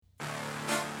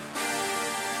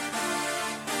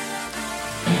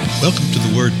Welcome to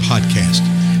the Word Podcast.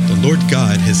 The Lord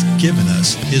God has given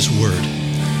us His Word.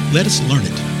 Let us learn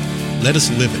it. Let us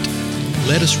live it.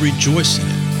 Let us rejoice in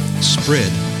it.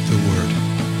 Spread the Word.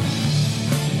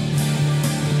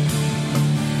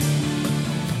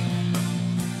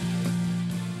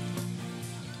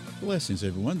 Blessings,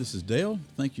 everyone. This is Dale.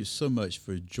 Thank you so much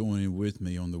for joining with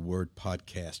me on the Word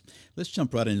Podcast. Let's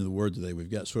jump right into the Word today.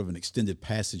 We've got sort of an extended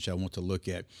passage I want to look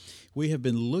at. We have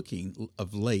been looking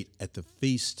of late at the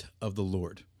Feast of the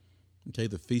Lord. Okay,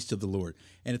 the Feast of the Lord.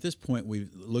 And at this point, we've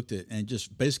looked at and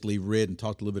just basically read and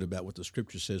talked a little bit about what the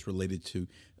Scripture says related to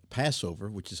Passover,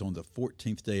 which is on the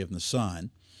 14th day of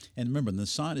Nisan. And remember,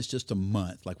 Nisan is just a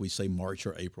month, like we say March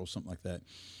or April, something like that.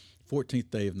 14th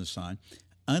day of Nisan.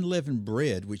 Unleavened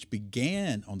bread, which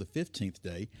began on the 15th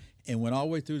day and went all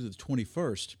the way through to the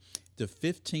 21st. The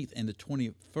 15th and the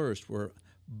 21st were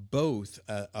both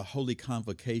a holy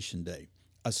convocation day,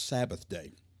 a Sabbath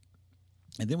day.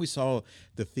 And then we saw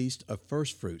the Feast of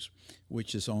First Fruits,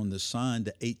 which is on Nisan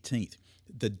the 18th,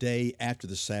 the day after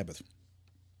the Sabbath.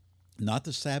 Not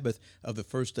the Sabbath of the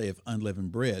first day of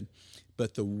unleavened bread,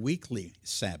 but the weekly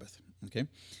Sabbath, okay?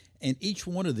 And each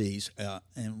one of these,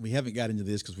 and we haven't got into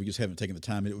this because we just haven't taken the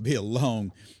time, it would be a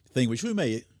long thing, which we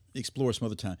may explore some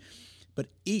other time. But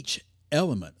each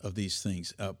element of these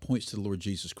things points to the Lord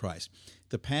Jesus Christ.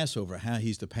 The Passover, how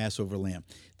he's the Passover lamb.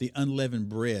 The unleavened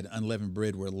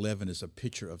bread where leaven is a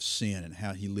picture of sin and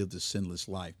how he lived a sinless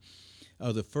life.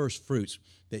 The first fruits,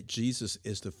 that Jesus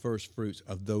is the first fruits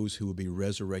of those who will be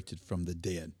resurrected from the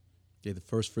dead. Okay, the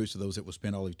first fruits of those that will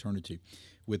spend all eternity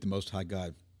with the Most High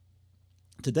God.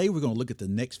 Today we're going to look at the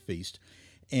next feast,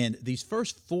 and these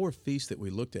first four feasts that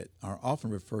we looked at are often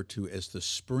referred to as the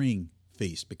spring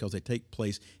feast because they take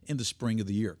place in the spring of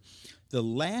the year. The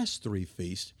last three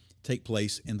feasts take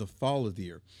place in the fall of the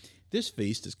year. This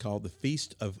feast is called the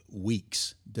Feast of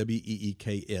Weeks,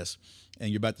 W-E-E-K-S,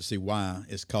 and you're about to see why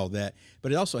it's called that,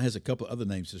 but it also has a couple of other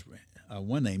names.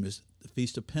 One name is the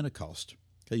Feast of Pentecost.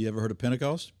 Okay, you ever heard of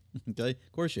Pentecost? Okay,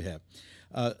 of course you have.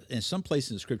 And some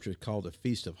places in the Scripture it's called the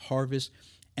Feast of Harvest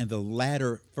and the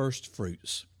latter first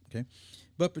fruits. Okay,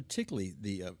 but particularly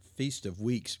the Feast of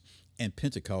Weeks and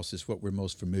Pentecost is what we're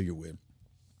most familiar with.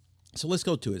 So let's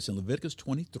go to it. It's in Leviticus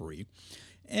 23,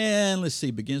 and let's see,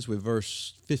 it begins with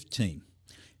verse 15.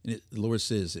 And the Lord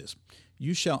says this: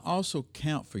 "You shall also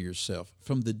count for yourself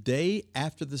from the day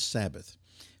after the Sabbath,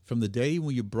 from the day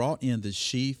when you brought in the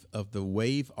sheaf of the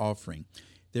wave offering,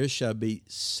 there shall be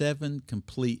 7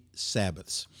 complete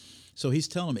Sabbaths." So he's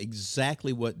telling them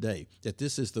exactly what day, that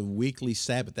this is the weekly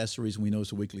Sabbath. That's the reason we know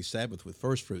it's a weekly Sabbath with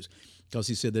first fruits, because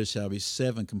he said there shall be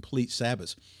 7 complete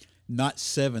Sabbaths, not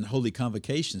 7 holy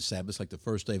convocation Sabbaths like the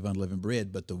first day of unleavened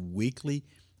bread, but the weekly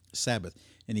Sabbath.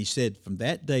 And he said from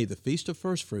that day, the Feast of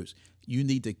First Fruits, you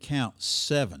need to count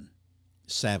 7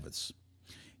 Sabbaths.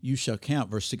 You shall count,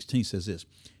 verse 16 says this,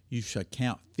 you shall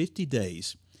count 50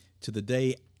 days to the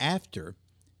day after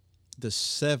the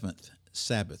 7th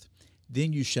Sabbath.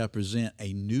 Then you shall present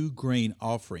a new grain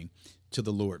offering to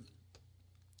the Lord.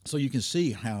 So you can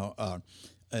see how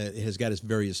it has got its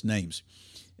various names.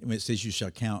 When it says you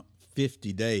shall count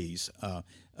 50 days,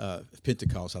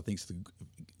 Pentecost, I think it's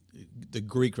the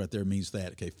Greek right there means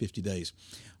that, okay, 50 days.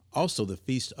 Also the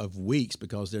Feast of Weeks,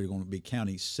 because they're going to be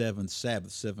counting 7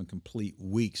 Sabbaths, 7 complete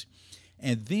weeks.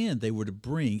 And then they were to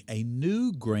bring a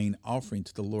new grain offering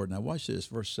to the Lord. Now watch this,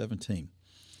 verse 17.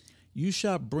 You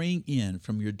shall bring in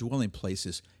from your dwelling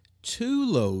places 2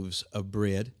 loaves of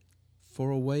bread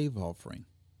for a wave offering.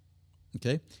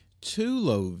 Okay? 2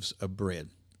 loaves of bread.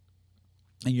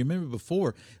 And you remember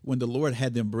before when the Lord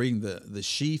had them bring the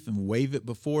sheaf and wave it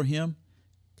before him?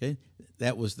 Okay?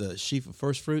 That was the sheaf of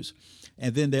first fruits.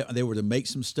 And then they were to make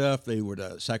some stuff. They were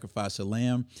to sacrifice a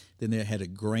lamb. Then they had a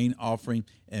grain offering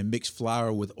and mix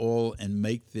flour with oil and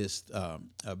make this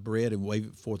bread and wave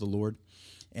it before the Lord,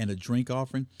 and a drink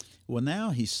offering. Well, now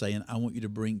he's saying, I want you to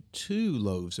bring 2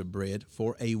 loaves of bread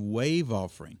for a wave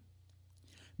offering,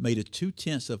 made of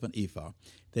 2/10 of an ephah.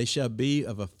 They shall be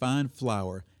of a fine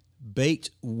flour, baked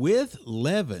with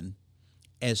leaven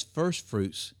as first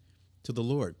fruits to the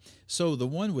Lord. So the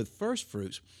one with first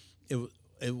fruits,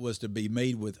 it was to be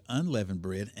made with unleavened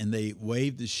bread, and they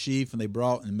waved the sheaf, and they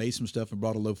brought and made some stuff and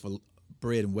brought a loaf of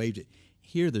bread and waved it.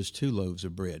 Here there's 2 loaves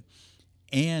of bread,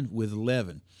 and with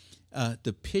leaven.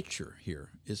 The picture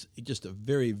here is just a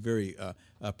very, very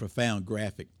profound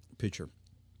graphic picture.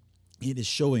 It is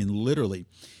showing literally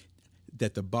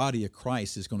that the body of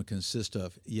Christ is going to consist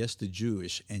of, yes, the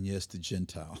Jewish and yes, the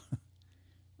Gentile.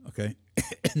 Okay?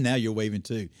 Now you're waving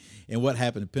too. And what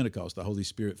happened at Pentecost? The Holy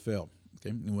Spirit fell. Okay?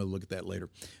 And we'll look at that later.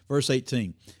 Verse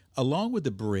 18, along with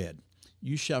the bread,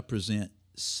 you shall present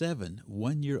 7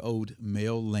 one-year-old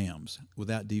male lambs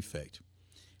without defect,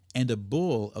 and a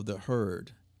bull of the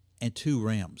herd, and 2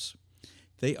 rams.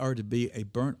 They are to be a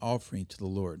burnt offering to the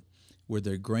Lord, with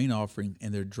their grain offering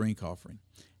and their drink offering,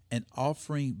 an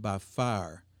offering by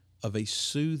fire of a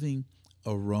soothing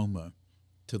aroma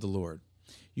to the Lord.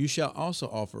 You shall also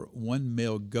offer 1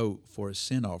 male goat for a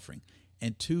sin offering,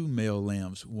 and 2 male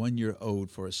lambs 1 year old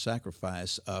for a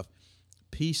sacrifice of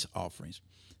peace offerings.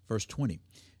 Verse 20,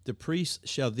 the priest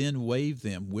shall then wave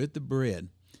them with the bread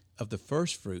of the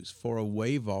firstfruits for a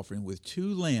wave offering with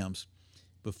 2 lambs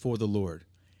before the Lord.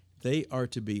 They are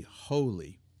to be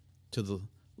holy to the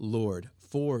Lord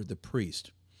for the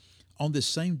priest. On this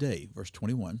same day, verse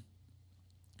 21,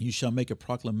 you shall make a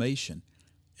proclamation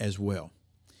as well.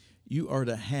 You are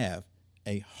to have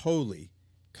a holy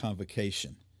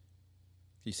convocation.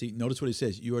 You see, notice what he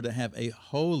says. You are to have a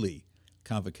holy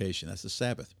convocation. That's the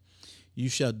Sabbath. You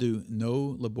shall do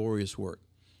no laborious work.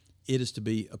 It is to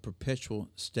be a perpetual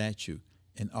statute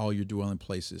in all your dwelling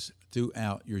places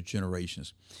throughout your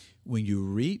generations. When you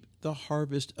reap the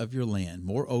harvest of your land,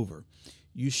 moreover,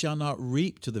 you shall not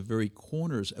reap to the very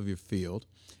corners of your field,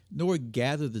 nor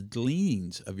gather the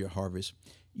gleanings of your harvest.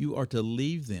 You are to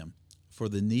leave them for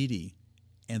the needy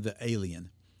and the alien.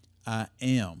 I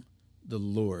am the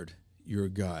Lord your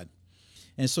God.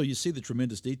 And so you see the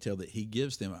tremendous detail that he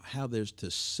gives them, how there's to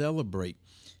celebrate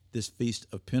this Feast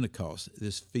of Pentecost,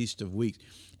 this Feast of Weeks,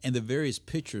 and the various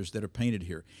pictures that are painted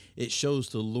here. It shows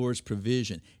the Lord's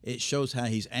provision. It shows how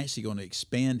he's actually going to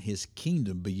expand his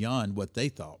kingdom beyond what they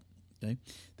thought. Okay?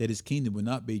 That his kingdom would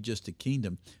not be just a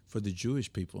kingdom for the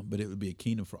Jewish people, but it would be a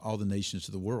kingdom for all the nations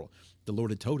of the world. The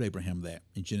Lord had told Abraham that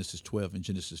in Genesis 12 and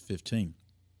Genesis 15.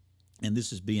 And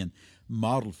this is being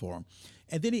modeled for them.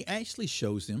 And then he actually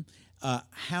shows them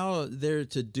how they're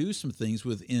to do some things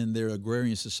within their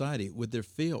agrarian society with their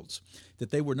fields, that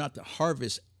they were not to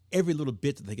harvest every little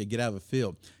bit that they could get out of a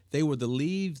field. They were to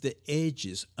leave the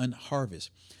edges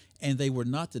unharvested, and they were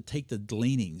not to take the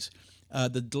gleanings.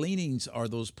 The gleanings are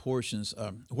those portions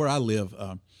where I live.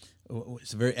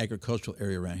 It's a very agricultural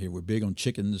area around here. We're big on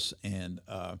chickens and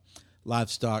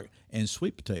livestock and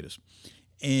sweet potatoes.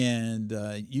 And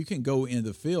you can go in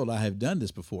the field. I have done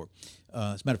this before.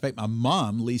 As a matter of fact, my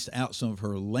mom leased out some of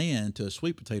her land to a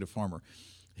sweet potato farmer.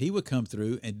 He would come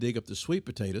through and dig up the sweet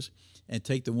potatoes and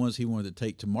take the ones he wanted to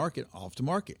take to market off to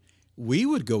market. We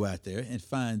would go out there and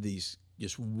find these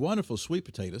just wonderful sweet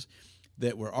potatoes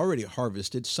that were already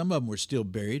harvested. Some of them were still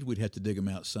buried. We'd have to dig them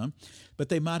out some. But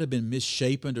they might have been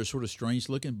misshapen or sort of strange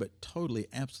looking, but totally,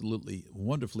 absolutely,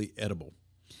 wonderfully edible.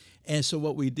 And so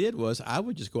what we did was I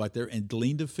would just go out there and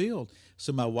glean the field.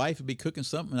 So my wife would be cooking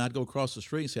something, and I'd go across the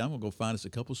street and say, I'm going to go find us a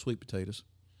couple of sweet potatoes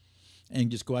and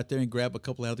just go out there and grab a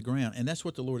couple out of the ground. And that's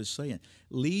what the Lord is saying.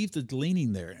 Leave the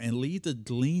gleaning there, and leave the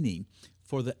gleaning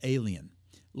for the alien.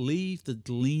 Leave the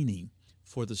gleaning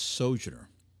for the sojourner.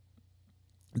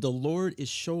 The Lord is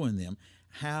showing them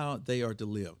how they are to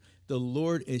live. The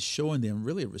Lord is showing them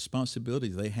really a responsibility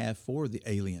they have for the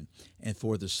alien and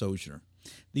for the sojourner.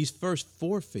 These first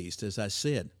 4 feasts, as I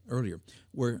said earlier,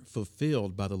 were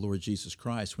fulfilled by the Lord Jesus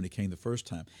Christ when he came the first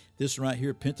time. This right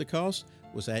here, Pentecost,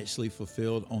 was actually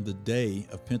fulfilled on the day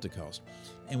of Pentecost.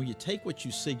 And when you take what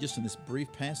you see just in this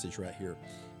brief passage right here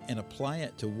and apply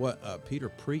it to what Peter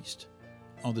preached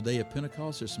on the day of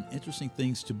Pentecost, there's some interesting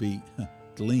things to be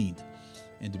gleaned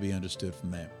and to be understood from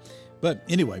that. But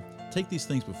anyway, take these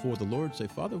things before the Lord and say,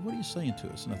 Father, what are you saying to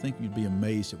us? And I think you'd be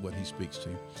amazed at what he speaks to.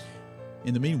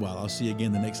 In the meanwhile, I'll see you again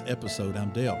in the next episode. I'm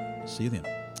Dale. See you then.